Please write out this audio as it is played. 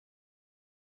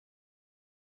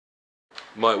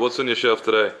Mike, what's on your shelf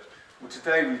today? Well,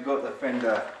 today we've got the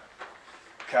Fender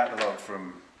Catalogue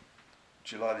from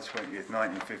July the 20th,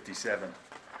 1957.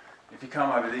 If you come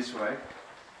over this way,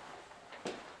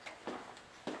 we've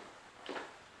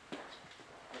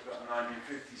got a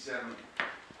 1957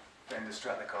 Fender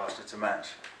Stratocaster to match.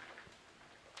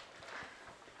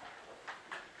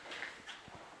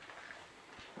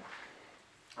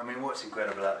 I mean, what's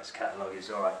incredible about this catalogue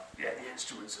is, alright, yeah, the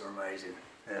instruments are amazing.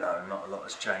 You know, not a lot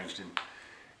has changed in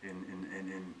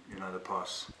you know, the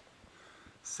past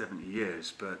 70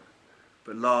 years, but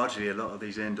largely a lot of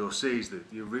these endorsees,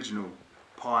 the original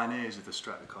pioneers of the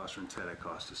Stratocaster and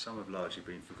Telecaster, some have largely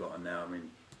been forgotten now. I mean,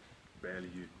 barely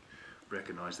you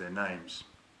recognise their names.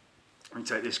 I mean,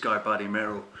 take this guy, Buddy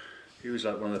Merrill. He was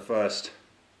like one of the first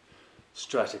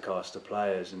Stratocaster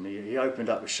players, and he opened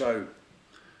up a show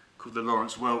called the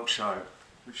Lawrence Welk Show,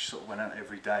 which sort of went out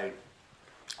every day.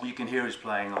 You can hear us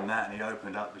playing on that, and he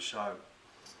opened up the show.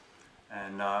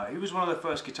 And he was one of the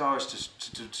first guitarists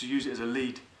to use it as a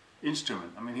lead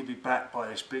instrument. I mean, he'd be backed by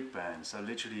this big band, so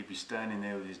literally he'd be standing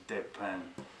there with his deadpan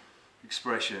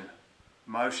expression,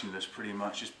 motionless pretty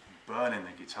much, just burning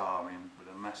the guitar, I mean, with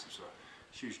a massive sort of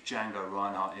huge Django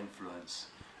Reinhardt influence.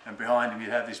 And behind him you'd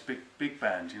have this big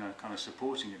band, you know, kind of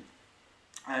supporting him.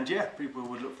 And yeah, people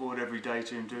would look forward every day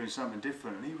to him doing something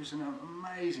different, and he was an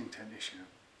amazing technician,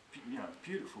 you know,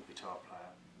 beautiful guitar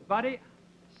player. Buddy,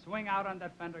 swing out on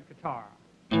that Fender guitar.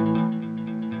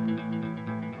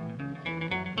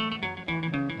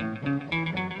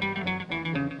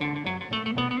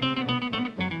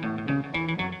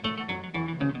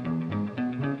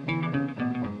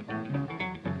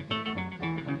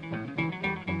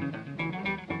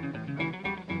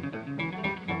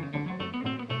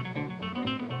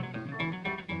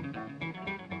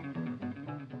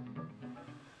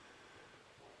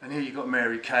 And here you've got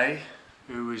Mary Kay,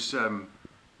 who was the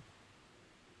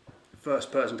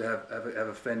first person to have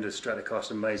a Fender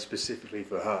Stratocaster made specifically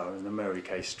for her, and the Mary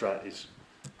Kay Strat is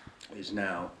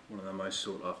now one of the most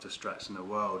sought after Strats in the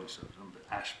world. It's sort of an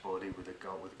ash body with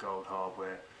gold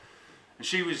hardware, and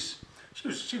she was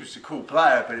a cool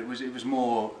player, but it was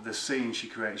more the scene she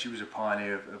created. She was a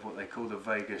pioneer of what they call the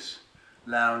Vegas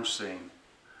lounge scene,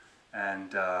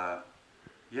 and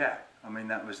yeah, I mean,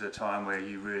 that was the time where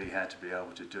you really had to be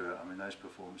able to do it. I mean, those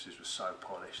performances were so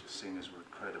polished, the singers were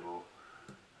incredible,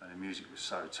 and the music was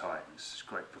so tight. It's a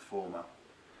great performer.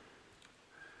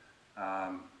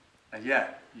 And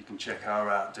yeah, you can check her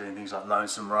out doing things like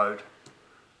Lonesome Road.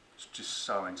 It's just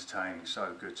so entertaining,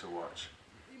 so good to watch.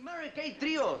 The Mary Kay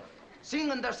Trio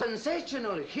sing on the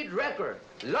sensational hit record,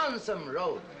 Lonesome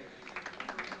Road.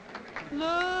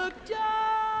 Look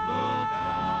down,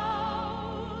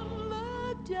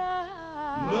 look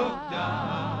down, look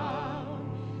down,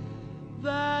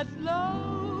 that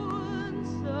lonesome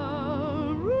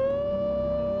road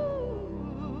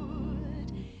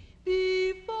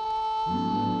before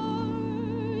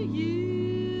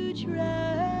you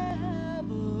travel.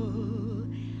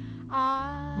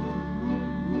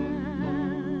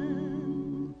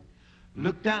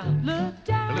 Look down, Look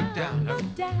down, look down,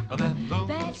 look down, oh, that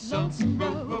lonesome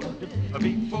road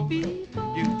before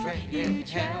you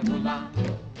travel on.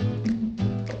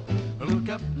 Look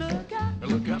up, look up,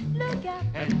 look up, look up,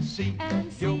 and see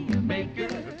your maker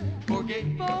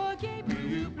forgave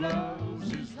you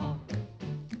blows his horn.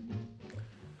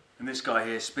 And this guy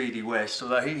here, Speedy West,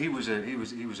 although he was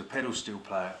a pedal steel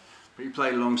player, but he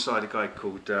played alongside a guy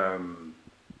called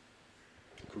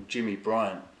Jimmy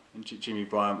Bryant. And Jimmy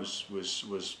Bryant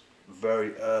was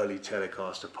very early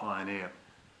Telecaster pioneer,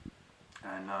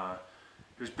 and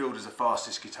he was billed as the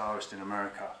fastest guitarist in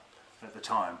America at the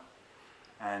time.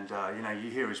 And you know, you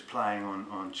hear us playing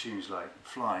on tunes like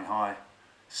Flying High,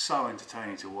 so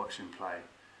entertaining to watch him play,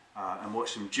 and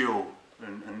watch them duel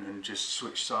and just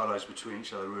switch solos between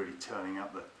each other, really turning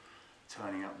up the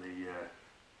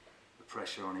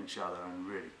pressure on each other, and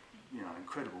really, you know,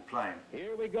 incredible playing.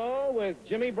 Here we go with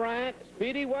Jimmy Bryant,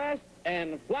 Speedy West,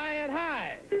 and Flying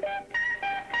High.